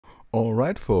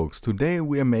Alright folks, today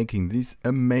we are making this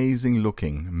amazing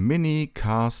looking mini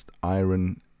cast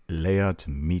iron layered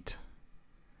meat.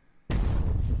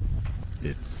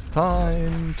 It's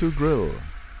time to grill.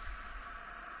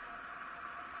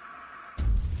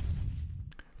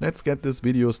 Let's get this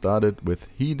video started with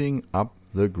heating up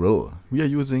the grill. We are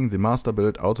using the Master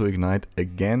Build Auto Ignite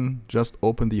again. Just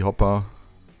open the hopper,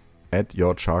 add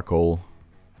your charcoal,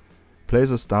 place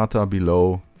a starter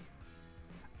below,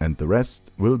 and the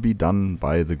rest will be done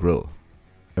by the grill.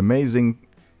 Amazing,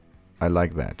 I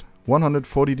like that.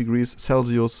 140 degrees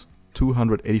Celsius,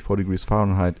 284 degrees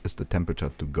Fahrenheit is the temperature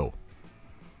to go.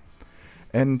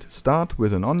 And start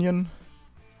with an onion.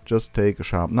 Just take a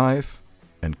sharp knife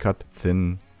and cut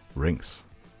thin rings.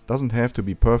 Doesn't have to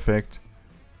be perfect.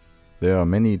 There are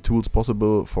many tools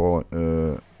possible for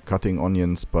cutting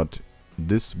onions, but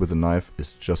this with a knife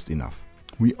is just enough.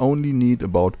 We only need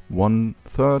about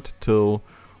 1/3 till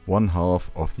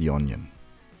 1/2 of the onion.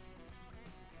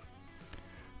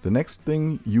 The next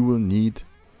thing you will need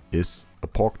is a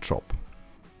pork chop.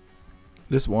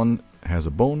 This one has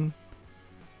a bone,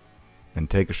 and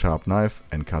take a sharp knife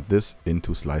and cut this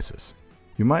into slices.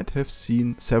 You might have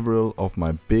seen several of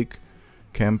my big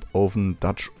camp oven,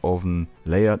 Dutch oven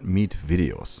layered meat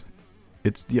videos.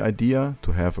 It's the idea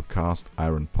to have a cast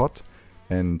iron pot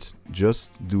and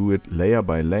just do it layer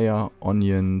by layer,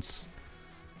 onions,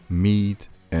 meat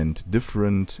and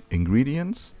different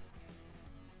ingredients.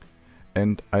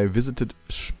 And I visited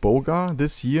Spoga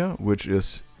this year, which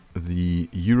is the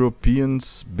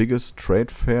Europeans' biggest trade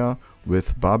fair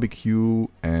with barbecue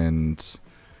and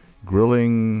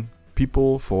grilling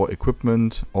people for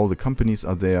equipment. All the companies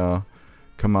are there.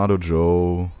 Kamado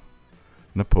Joe,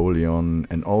 Napoleon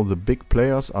and all the big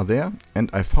players are there. And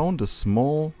I found a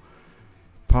small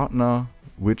partner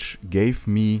which gave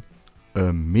me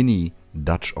a mini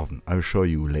Dutch oven. I will show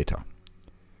you later.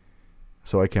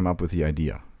 So I came up with the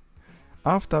idea.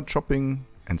 After chopping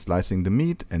and slicing the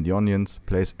meat and the onions,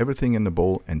 place everything in a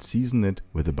bowl and season it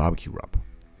with a barbecue rub.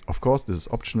 Of course, this is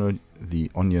optional.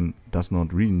 The onion does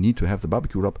not really need to have the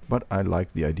barbecue rub, but I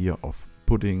like the idea of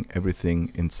putting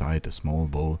everything inside a small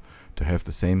bowl to have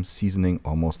the same seasoning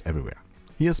almost everywhere.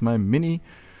 Here's my mini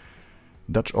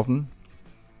Dutch oven.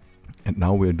 And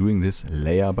now we're doing this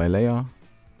layer by layer,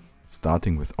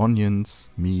 starting with onions,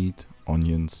 meat,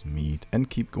 and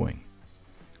keep going.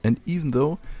 And even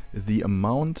though the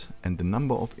amount and the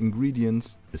number of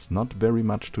ingredients is not very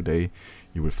much today,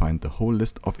 you will find the whole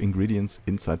list of ingredients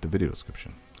inside the video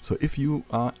description. So if you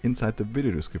are inside the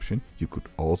video description, you could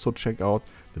also check out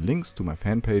the links to my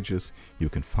fan pages. You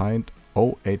can find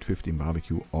 0815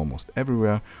 Barbecue almost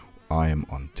everywhere. I am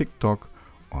on TikTok,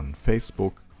 on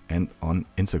Facebook and on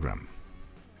Instagram.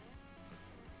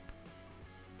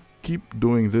 Keep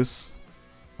doing this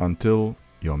until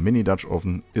your mini Dutch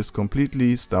oven is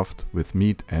completely stuffed with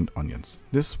meat and onions.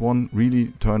 This one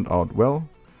really turned out well.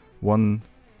 One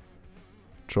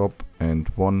chop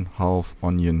and 1/2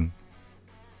 onion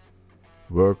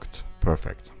worked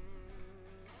perfect.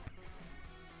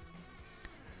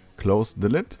 Close the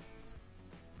lid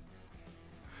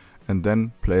and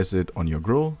then place it on your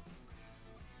grill.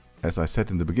 As I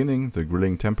said in the beginning, the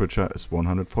grilling temperature is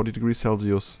 140 degrees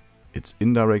Celsius. It's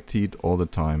indirect heat all the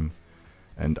time.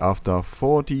 And after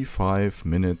 45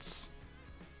 minutes,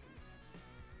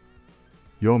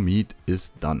 your meat is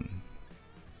done.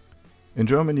 In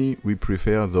Germany, we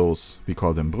prefer those, we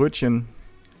call them Brötchen.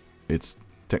 It's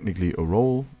technically a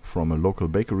roll from a local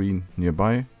bakery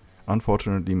nearby.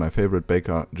 Unfortunately, my favorite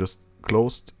baker just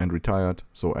closed and retired,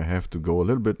 so I have to go a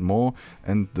little bit more,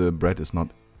 and the bread is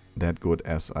not that good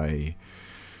as I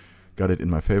got it in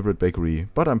my favorite bakery,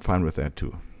 but I'm fine with that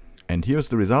too. And here's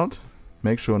the result.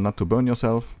 Make sure not to burn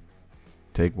yourself.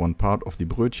 Take one part of the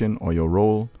Brötchen or your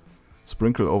roll,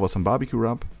 sprinkle over some barbecue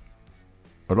rub.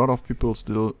 A lot of people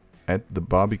still add the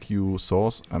barbecue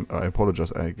sauce. I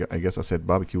apologize, I guess I said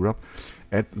barbecue rub.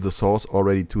 Add the sauce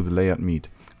already to the layered meat.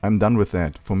 I'm done with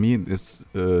that. For me, it's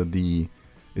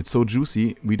so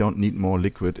juicy, we don't need more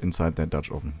liquid inside that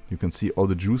Dutch oven. You can see all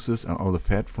the juices and all the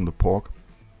fat from the pork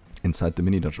inside the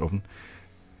mini Dutch oven.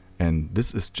 And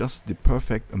this is just the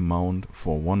perfect amount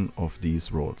for one of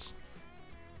these rolls.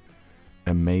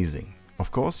 Amazing. Of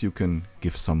course, you can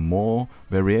give some more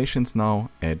variations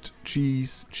now. Add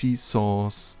cheese, cheese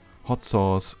sauce, hot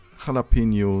sauce,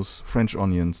 jalapenos, French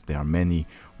onions. There are many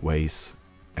ways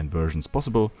and versions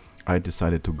possible. I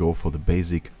decided to go for the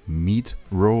basic meat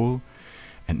roll.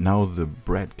 And now the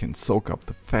bread can soak up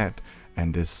the fat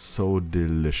and is so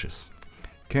delicious.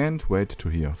 Can't wait to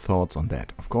hear your thoughts on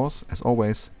that. Of course, as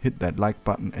always, hit that like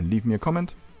button and leave me a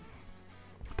comment.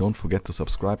 Don't forget to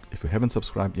subscribe if you haven't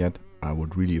subscribed yet. I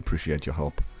would really appreciate your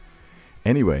help.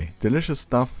 Anyway, delicious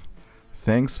stuff.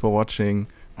 Thanks for watching.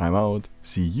 I'm out.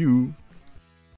 See you.